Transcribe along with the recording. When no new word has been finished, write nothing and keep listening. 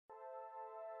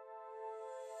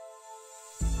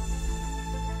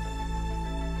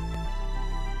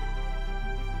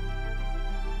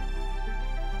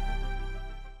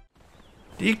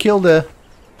Did you kill the...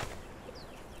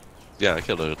 Yeah, I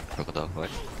killed the crocodile, right?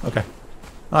 Okay.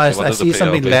 Oh, I see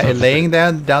something laying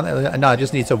there down. No, I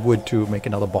just need some wood to make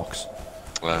another box.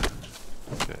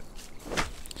 Okay.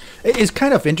 It's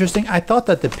kind of interesting. I thought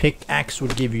that the pickaxe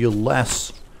would give you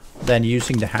less than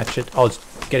using the hatchet. Oh, it's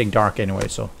getting dark anyway,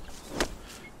 so...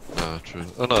 True.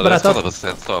 Oh no, but that's kind of a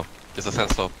sandstorm. It's a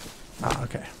sandstorm. Ah,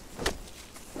 okay.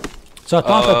 So I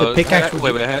thought that the pickaxe would...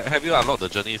 Wait, have you unlocked the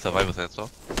Journey Survivor sandstorm?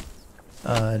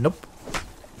 Nope.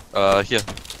 Here.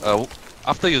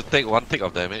 After you take 1 tick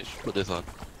of damage, put this on.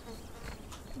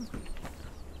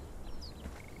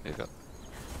 There you go.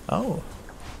 Oh.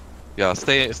 Yeah,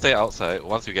 stay outside.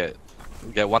 Once you get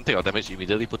 1 tick of damage,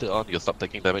 immediately put it on. You'll stop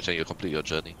taking damage and you complete your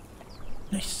journey.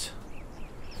 Nice.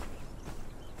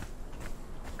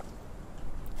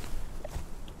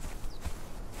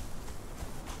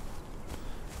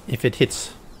 If it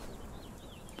hits.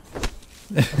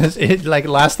 Like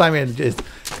last time it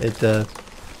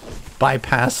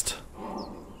bypassed.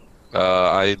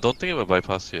 I don't think it will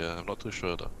bypass here. I'm not too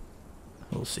sure though.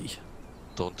 We'll see.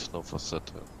 Don't know for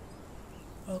certain.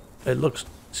 Well, it looks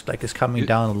like it's coming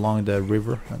down along the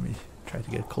river. Let me try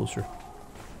to get closer.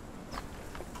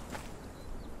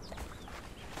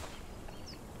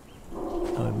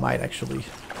 Oh, it might actually.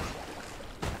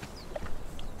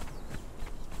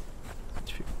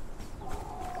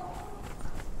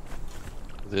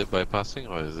 Is it bypassing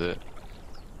or is it?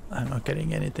 I'm not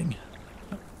getting anything.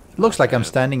 It looks like I'm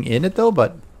standing in it though,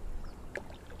 but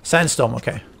sandstorm.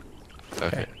 Okay.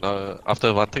 Okay. Now,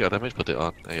 after 1 tick of damage, put it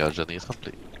on, and your journey is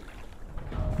complete.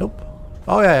 Nope.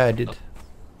 Oh yeah, I did.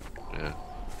 Yeah.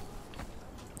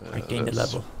 I gained a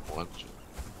level.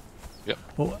 Yep.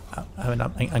 Oh, I'm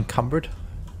encumbered.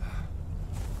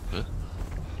 Huh?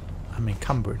 I'm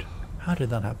encumbered. How did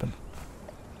that happen?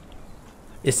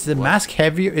 Is the mask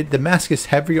heavier? The mask is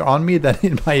heavier on me than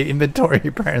in my inventory,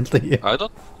 apparently. I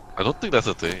don't think that's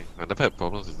a thing. I never had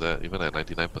problems with that, even at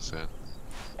 99%.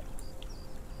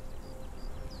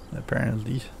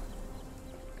 Apparently.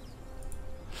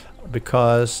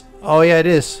 Because... Oh yeah, it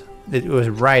is. It was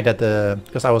right at the...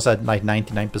 Because I was at like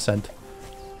 99%.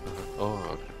 Oh,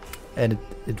 okay. And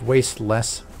it weighs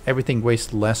less. Everything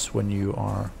weighs less when you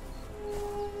are...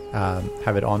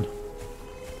 have it on.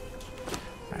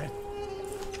 Alright.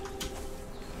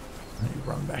 Let me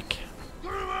run back.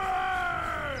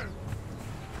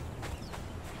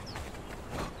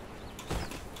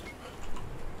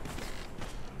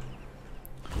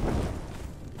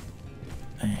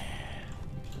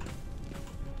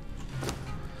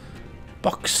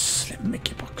 Box. Let me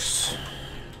make a box.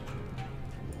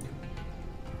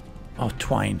 Oh,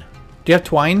 twine. Do you have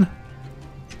twine?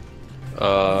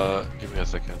 Give me a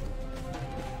second.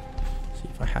 See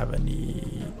if I have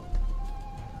any.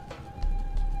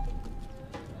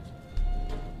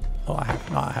 Oh, I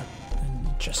have. No, I have.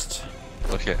 Just.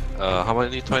 Okay. How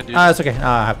many twine do you? It's okay.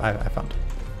 I found.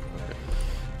 Okay.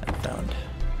 I found.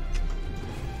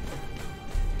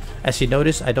 As you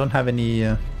notice, I don't have any.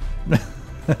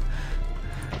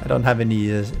 I don't have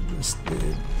any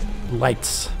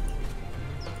lights.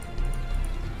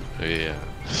 Yeah.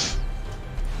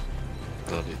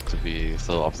 Don't need to be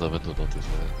so observant to notice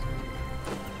that.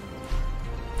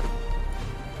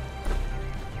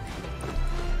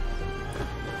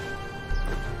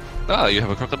 Ah, you have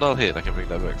a crocodile head. I can bring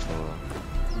that back for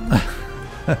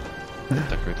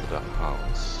decorating the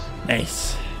house.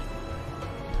 Nice.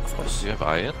 Of course. Do you have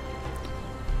iron?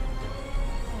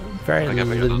 Very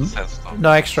little.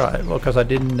 No extra, well, because I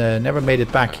didn't never made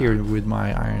it back here with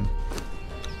my iron.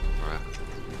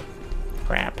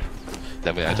 Crap.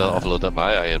 Damn it! I just offloaded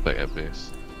my iron back at base.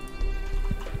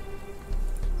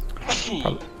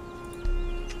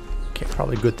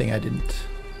 Probably a good thing I didn't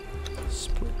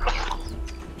split.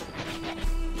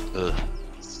 Ugh.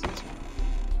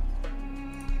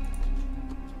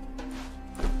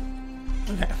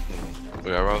 Okay.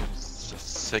 We're around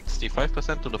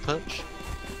 65% to the perch.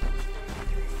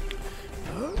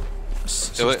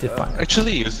 65.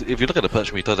 Actually, if you look at the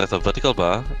perch meter, there's a vertical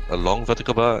bar, a long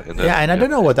vertical bar, and then, yeah, and I don't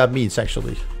know what that means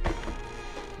actually.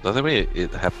 Does it mean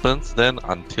it happens then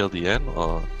until the end,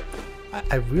 or?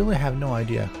 I really have no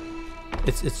idea.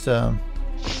 It's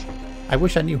I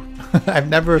wish I knew. I've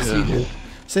never seen it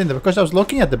because I was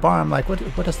looking at the bar. I'm like,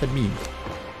 what does that mean?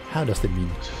 How does that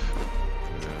mean?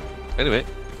 Anyway,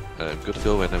 good to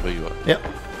go whenever you are. Yep.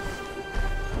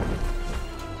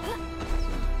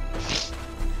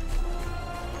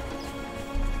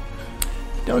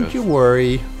 Don't you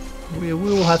worry. We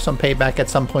will have some payback at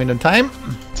some point in time.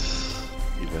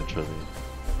 Eventually.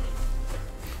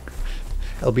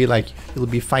 It'll be like, you'll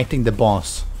be fighting the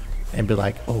boss and be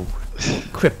like, oh,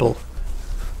 cripple.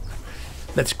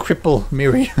 Let's cripple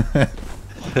Miri.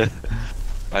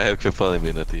 I have cripple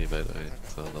immunity, by the way.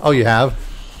 So Oh, you have?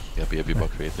 yeah, be a bit more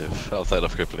creative outside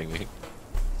of crippling me.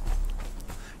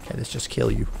 Okay, let's just kill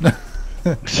you.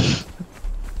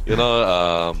 You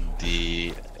know,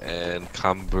 the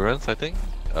encumbrance, I think,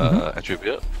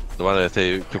 attribute, the one that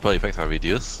say cripple effects are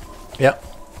reduced, Yep.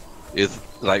 is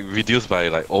like reduced by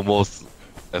like almost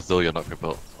as though you're not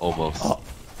crippled. Almost. Oh,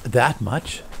 that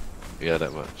much? Yeah,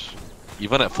 that much.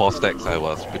 Even at 4 stacks, I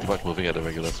was pretty much moving at a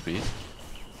regular speed.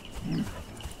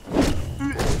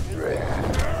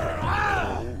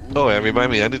 Oh, and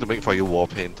remind me, I need to make for you War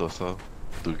Paint also.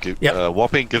 To give, War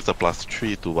Paint gives a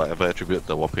 +3 to whatever attribute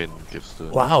the War Paint gives to.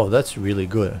 Wow, that's really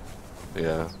good.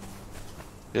 Yeah,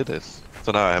 it is.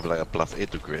 So now I have like a +8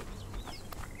 to grit.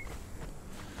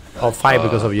 Oh, 5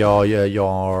 because of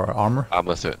your armor?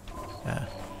 Armor set. Yeah.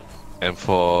 And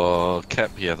for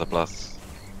Cap, he has a +8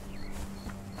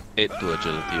 to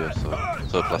agility also.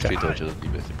 So a +3 to agility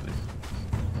basically.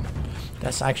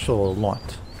 That's actually a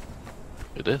lot.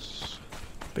 It is.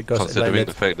 Because considering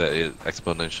the fact that it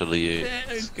exponentially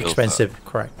expensive,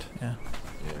 correct? Yeah.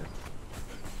 Yeah.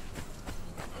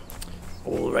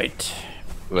 All right.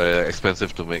 Very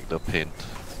expensive to make the paint.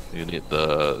 You need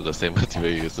the same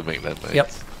material you used to make that. Yep.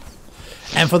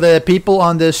 And for the people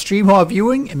on the stream who are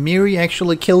viewing, Miri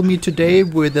actually killed me today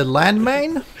with a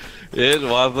landmine. It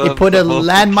wasn't. He put a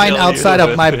landmine outside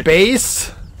of my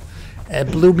base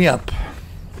and blew me up.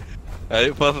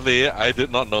 Firstly, I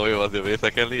did not know it was your way.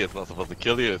 Secondly, it's not supposed to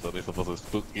kill you, it's only supposed to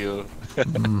spook you.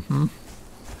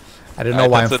 I don't know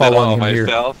why I'm following him here.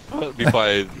 myself before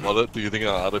I bothered to using it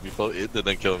on other people. It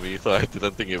didn't kill me, so I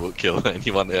didn't think it would kill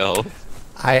anyone else.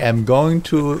 I am going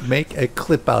to make a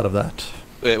clip out of that.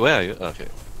 Wait, where are you? Okay.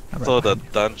 I'm So right the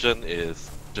behind you. dungeon is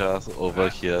just over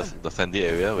here, the sandy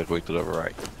area. We're going to the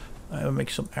right. I'll make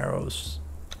some arrows.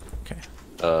 Okay.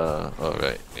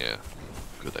 Alright, yeah.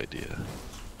 Good idea.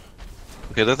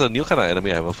 Okay, there's a new kind of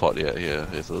enemy I haven't fought yet here.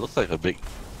 It looks like a big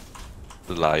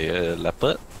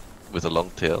leopard with a long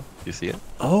tail. You see it?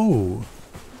 Oh,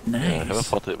 nice. Yeah, I haven't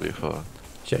fought it before.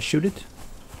 Should I shoot it?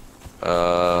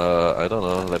 I don't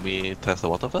know. Let me test the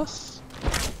water first.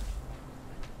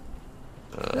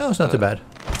 No, it's not too bad.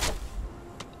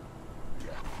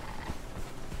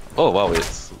 Oh wow,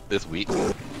 it's weak.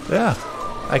 Yeah,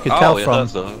 I could tell it from.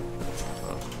 hurts though.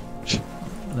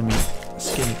 Let me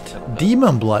skin it.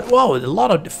 Demon blood. Whoa, a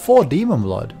lot of 4 demon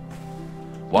blood.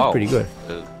 Wow, That's pretty good.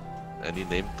 Any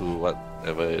name to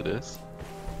whatever it is?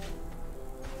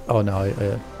 Oh no,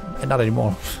 not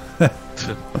anymore. I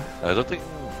don't think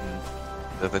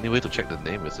there's any way to check the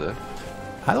name, is there?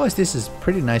 Otherwise, this is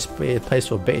pretty nice place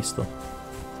for base though.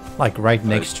 Like right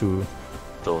next to.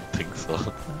 Don't think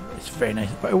so. It's very nice.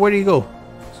 Where do you go?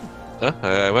 Huh?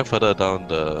 I went further down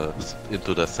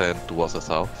into the sand towards the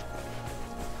south.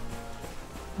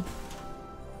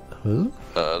 Huh? Look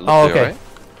Oh, there, okay. right?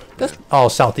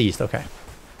 That's southeast. Okay.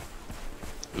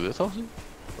 Is it southeast?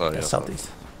 Oh, That's southeast.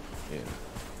 Yeah.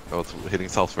 I was heading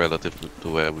south relative to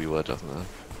where we were just now.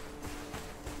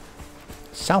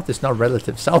 South is not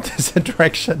relative. South is a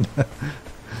direction.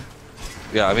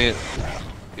 Yeah, I mean,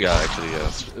 yeah, actually,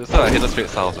 yes. It's not I hit straight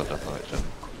south in that direction.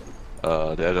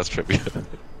 Did I just trip you?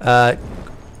 No,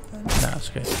 it's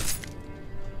okay.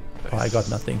 Oh, I got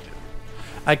nothing.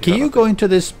 Can you go into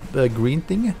this green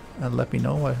thing and let me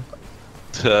know what?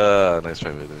 Nice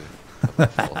try, by the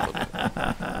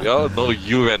way. We all know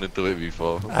you ran into it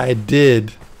before. I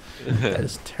did. That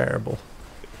is terrible.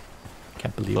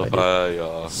 Can't believe So I far, did.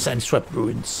 your Sand-swept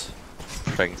ruins.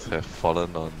 pranks have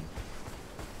fallen on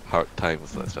hard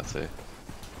times, let's just say.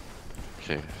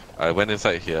 Okay, I went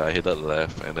inside here, I headed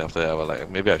left, and after that I was like,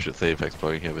 maybe I should save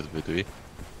exploring here with Vidui.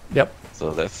 Yep. So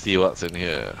let's see what's in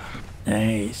here.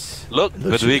 Nice. Look,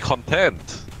 Vidui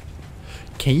content!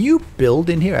 Can you build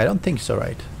in here? I don't think so,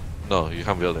 right? No, you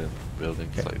can't build in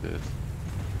buildings Okay. like this.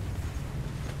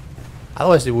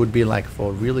 Otherwise, it would be like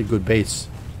for really good base.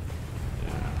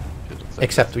 It looks like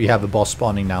Except we have a boss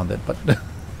spawning now and then, but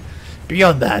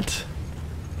beyond that.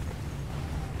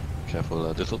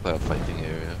 Careful, this looks like a fighting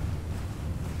area.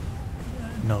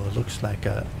 No, it looks like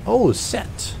a... Oh,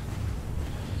 set.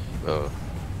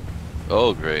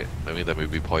 Oh great, I mean there may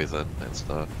be poison and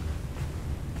stuff.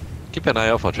 Keep an eye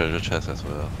out for treasure chests as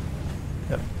well.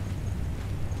 Yep.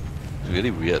 It's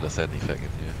really weird, the sand effect in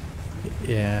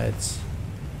here. Yeah, it's...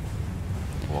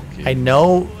 Wonky. I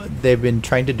know they've been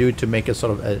trying to do it to make a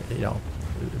sort of a, you know,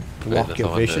 block there's your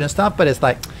no one vision there. and stuff, but it's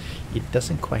like, it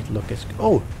doesn't quite look as...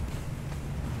 Oh!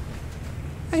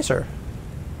 Hey, sir.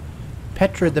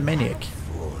 Petra the Maniac.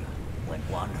 Fool went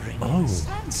wandering in Oh. a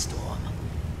sandstorm.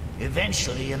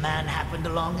 Eventually, a man happened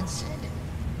along and said,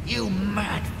 You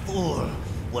mad fool!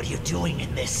 What are you doing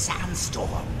in this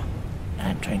sandstorm?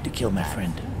 I'm trying to kill my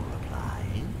friend.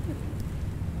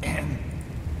 Replied.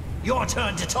 Your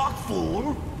turn to talk,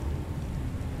 fool!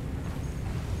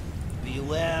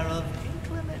 Beware of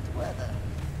inclement weather.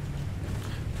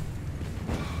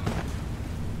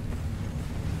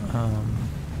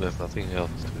 There's nothing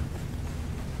else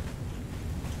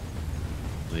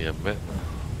to the event.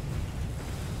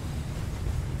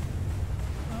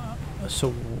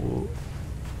 So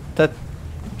that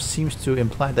seems to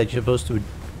imply that you're supposed to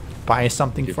buy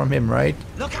something from him, right?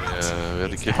 Look out! Yeah, we have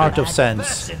to It's give Heart him. of Sense.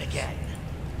 person again.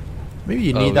 Maybe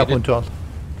you Oh, need we that need- one to.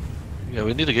 Yeah,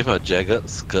 we need to give him a jagged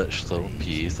scourge stone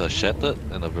piece, a shattered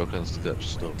and a broken scourge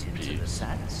stone Into the piece.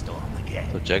 sandstorm again.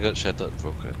 So jagged, shattered,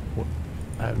 broken.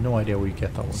 I have no idea where you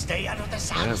get that one. Stay out of the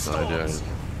I have no idea.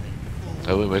 sandstorms.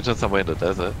 I would mention somewhere in the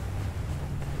desert.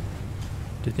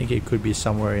 Do you think it could be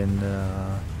somewhere in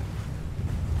a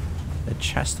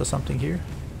chest or something here?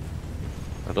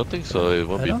 I don't think so, it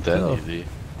won't I be don't that know. easy.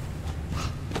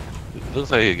 It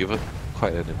looks like you give it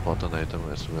quite an important item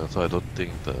as well, so I don't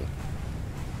think the...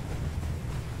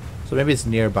 So maybe it's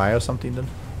nearby or something then?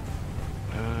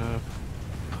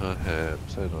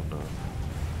 Perhaps, I don't know.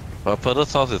 But further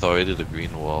south is already the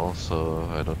green wall, so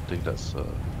I don't think that's...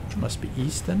 Must be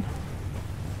east then?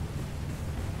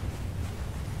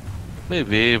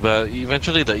 Maybe, but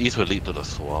eventually the east will lead to the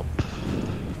swamp.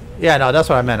 Yeah, no, that's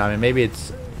what I meant. I mean, maybe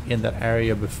it's in that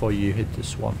area before you hit the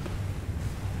swamp.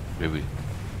 Maybe.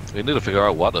 We need to figure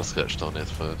out what the scourge stone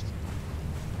is first.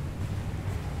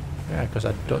 Yeah, because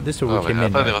I don't. This is where Oh we came man, I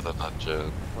in. thought it Right? was a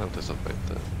dungeon. I'm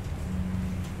disappointed.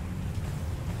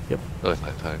 Yep. Oh, it's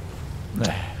night time.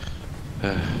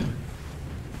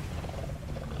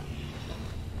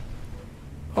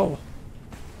 Oh.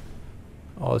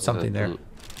 Oh, there's something there.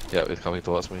 Yeah, it's coming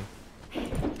towards me.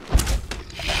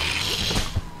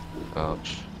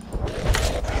 Ouch.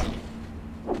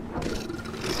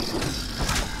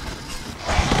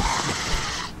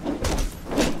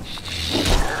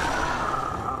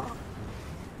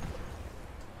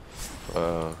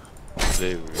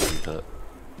 They really hurt.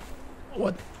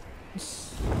 What?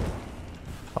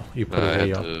 Oh, you put I it had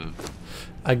way up. to...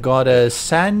 I got a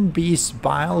sand beast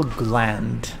bile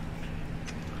gland.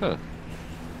 Huh.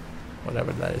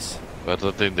 Whatever that is. I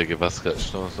don't think they give us scourge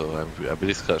stone, so I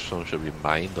believe scourge stone should be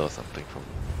mined or something from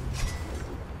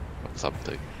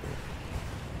something.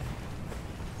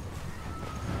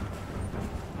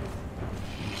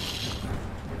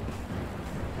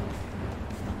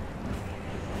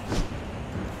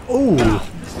 Oh!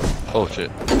 Oh shit.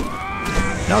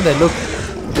 Now they look.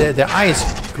 Their eyes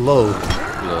glow.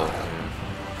 Yeah.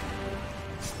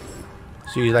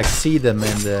 So you like see them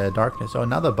in the darkness. Oh,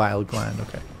 another bile gland.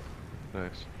 Okay.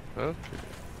 Nice. Okay.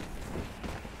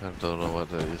 I don't know what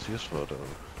that is used for though.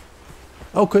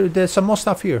 Oh, there's some more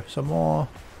stuff here. Some more.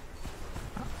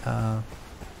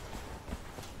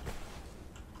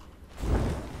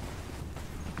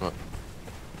 What?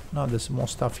 No, there's more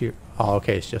stuff here. Oh,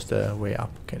 okay. It's just a way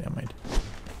up. Okay, never mind.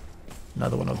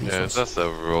 Another one of these Yeah, ones. that's the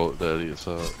road that leads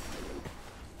out.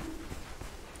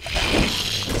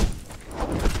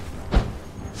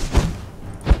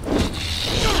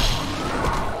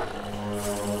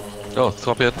 Oh,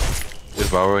 scorpion. It's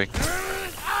burrowing.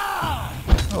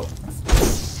 Oh.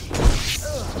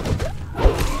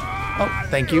 Oh,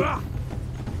 thank you.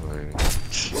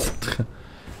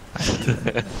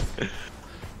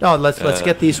 No, let's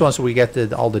get these ones so we get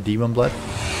all the demon blood.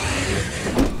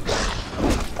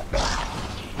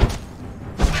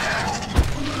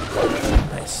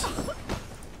 Nice.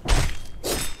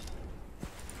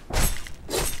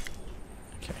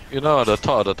 Okay. You know, at the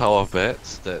top of the Tower of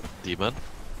Bats, that demon?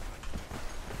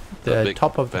 The big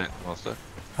top of the. bat monster.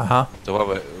 Uh-huh. The one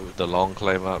where the long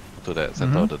climb up to that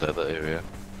center of the desert area.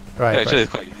 Right. Actually, right.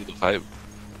 it's quite easy to fight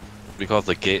because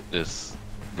the gate is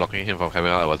blocking him from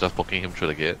coming out. I was just poking him through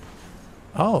the gate.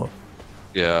 Oh.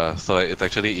 Yeah, so it's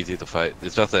actually easy to fight.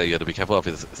 It's just that you have to be careful of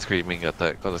his screaming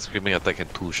attack, because the screaming attack can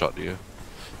two-shot you.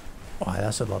 Wow,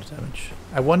 that's a lot of damage.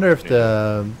 I wonder if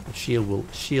the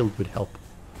shield would help.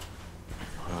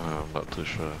 I'm not too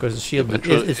sure. Because the shield, Yeah,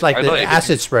 true. it's like I know the it-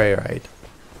 acid spray, right?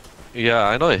 Yeah,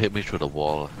 I know it hit me through the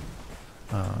wall.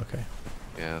 Oh, okay.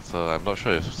 Yeah, so I'm not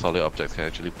sure if solid objects can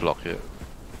actually block it.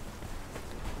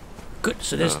 Good.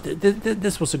 So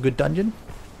this was a good dungeon.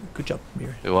 Good job,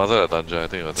 Mir. It wasn't a dungeon, I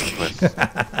think it was a quest.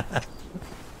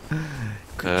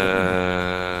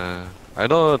 I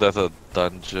know there's a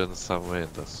dungeon somewhere in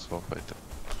the swamp, I think.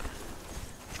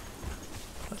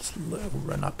 Let's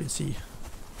run up and see.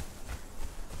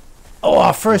 Oh,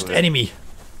 our first Where? enemy.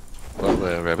 What,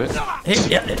 the rabbit? Hey,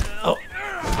 yeah. Oh.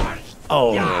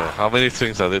 Oh. How many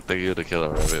swings does it take you to kill a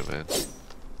rabbit, man?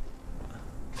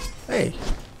 Hey.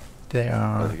 They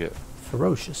are What do you get?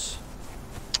 ferocious.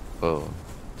 Oh.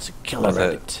 It's a killer What's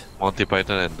that? rabbit. Monty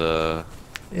Python and the...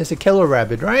 It's a killer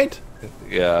rabbit, right?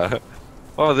 Yeah.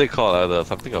 What was it called? The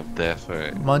something of death,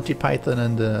 right? Monty Python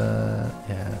and the...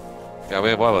 Yeah. Yeah, I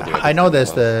mean, what was it? I know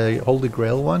there's the Holy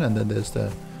Grail one, and then there's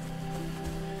the...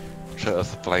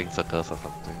 Flying circus or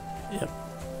something. Yep.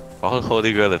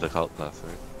 Holy Grail is a cult class,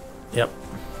 right? Yep.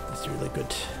 It's really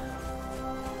good.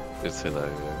 It's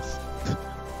hilarious.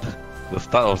 The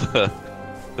start of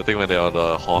the thing when they're on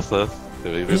the horses.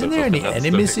 Isn't there any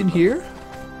enemies in here?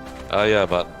 Yeah,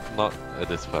 but not at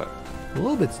this part. A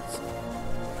little bit.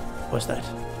 What's that?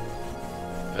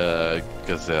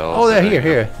 Gazelle. Oh, they're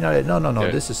here. No.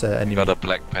 Okay. This is an enemy. You got a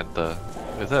Black Panther.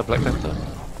 Is that a Black Panther?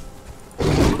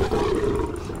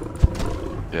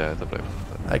 Yeah, it's a Black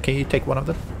Panther. Can you take one of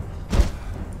them?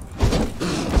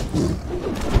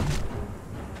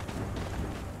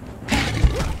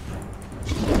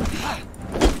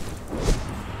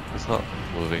 It's not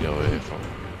moving away from...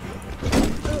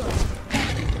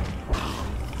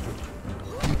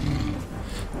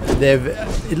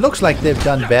 It looks like they've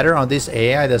done better on this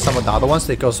AI than some of the other ones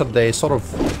because they sort of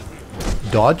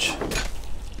dodge,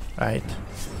 right?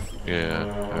 Yeah,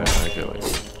 I get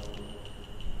it.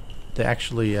 They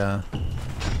actually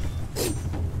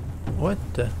what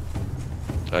the?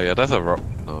 Oh yeah, that's a rock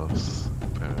nose,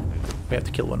 apparently. We have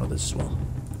to kill one of this as well.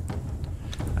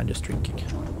 I'm just drinking.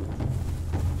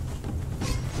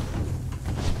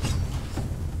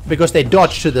 Because they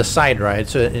dodge to the side, right?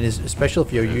 So it is, especially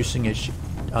if you're using a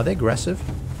are they aggressive?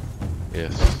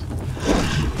 Yes.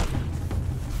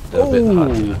 They're a bit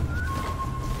hard to...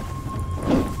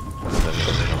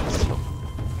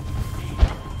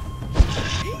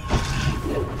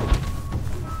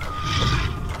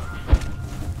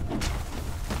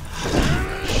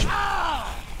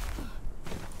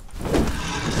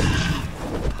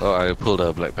 Oh, I pulled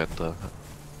a Black Panther.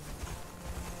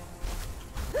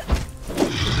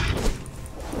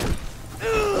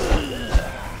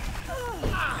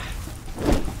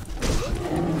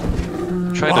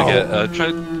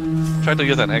 Try to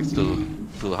use an axe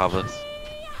to harvest.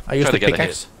 I use Try the to get a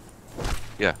pickaxe.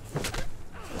 Yeah.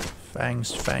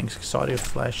 Fangs, exotic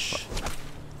flesh.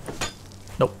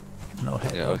 Nope. No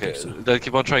head. Yeah, I don't okay. think so. Then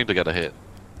keep on trying to get a hit.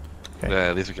 Okay. Yeah,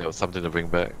 at least we can have something to bring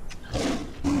back.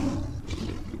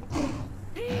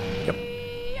 Yep.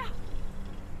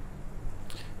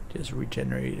 Just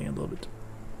regenerating a little bit.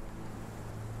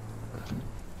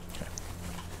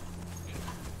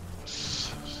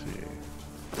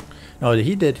 No,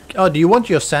 he did. Oh, do you want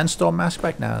your sandstorm mask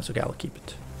back? Nah, it's okay. I'll keep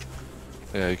it.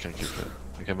 Yeah, you can keep it.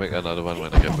 You can make another one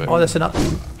when I get back. Oh, there's another.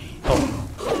 Oh.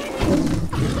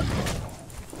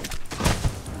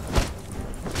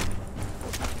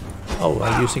 Oh,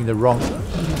 I'm using the wrong.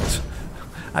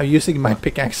 I'm using my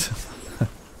pickaxe.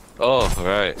 Oh,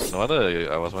 right. No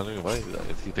wonder I was wondering why is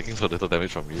he taking so little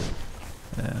damage from you.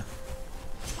 Yeah.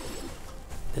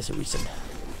 There's a reason.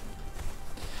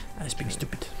 I was being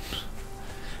stupid.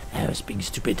 I was being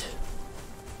stupid.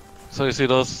 So you see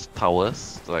those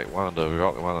towers, like one on the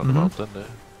rock, one on the mountain there?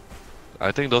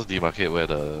 I think those demarcate where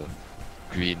the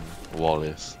green wall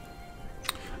is.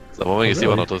 So the moment you see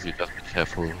one of those, you just be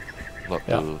careful not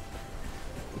to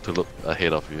look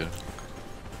ahead of you.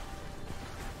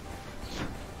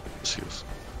 Excuse.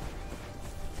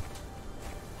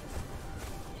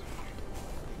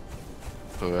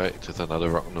 Alright, just another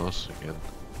rock nose again.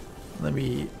 Let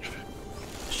me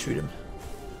shoot him.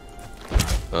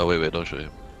 Wait, don't shoot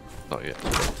him. Not yet.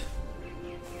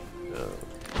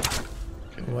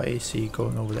 Okay. Why is he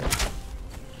going over there?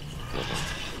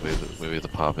 Maybe the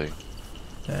popping.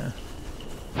 Yeah.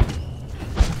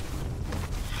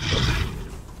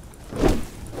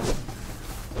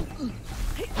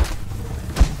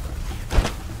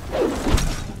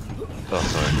 Oh,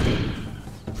 sorry.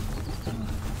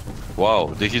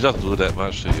 Wow, did he just do that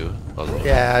much to you? Although,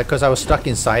 Yeah, because I was stuck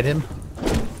inside him.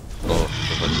 oh,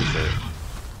 so much you say.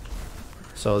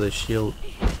 So the shield.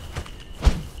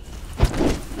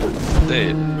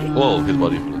 Dead. Whoa, his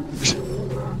body flew.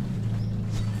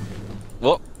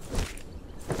 What?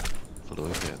 Flew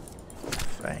again.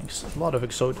 Thanks. A lot of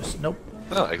exotics. Nope.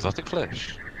 No, exotic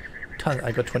flesh.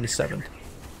 I got 27.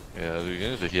 Yeah, are you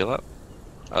going to heal up?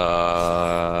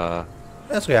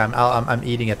 That's okay. I'm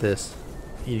eating at this.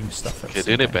 Eating stuff. Okay, do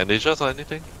you need bandages or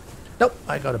anything? Nope.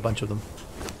 I got a bunch of them.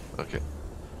 Okay.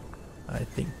 I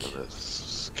think.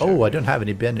 Let's Oh, I don't have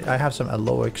any bandage. I have some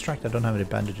aloe extract. I don't have any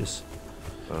bandages.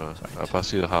 I'll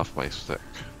pass you half my stack.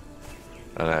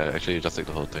 And I actually just take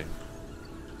the whole thing.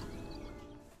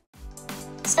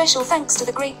 Special thanks to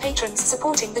the great patrons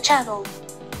supporting the channel.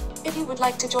 If you would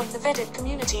like to join the vetted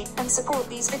community and support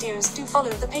these videos, do follow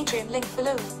the Patreon link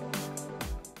below.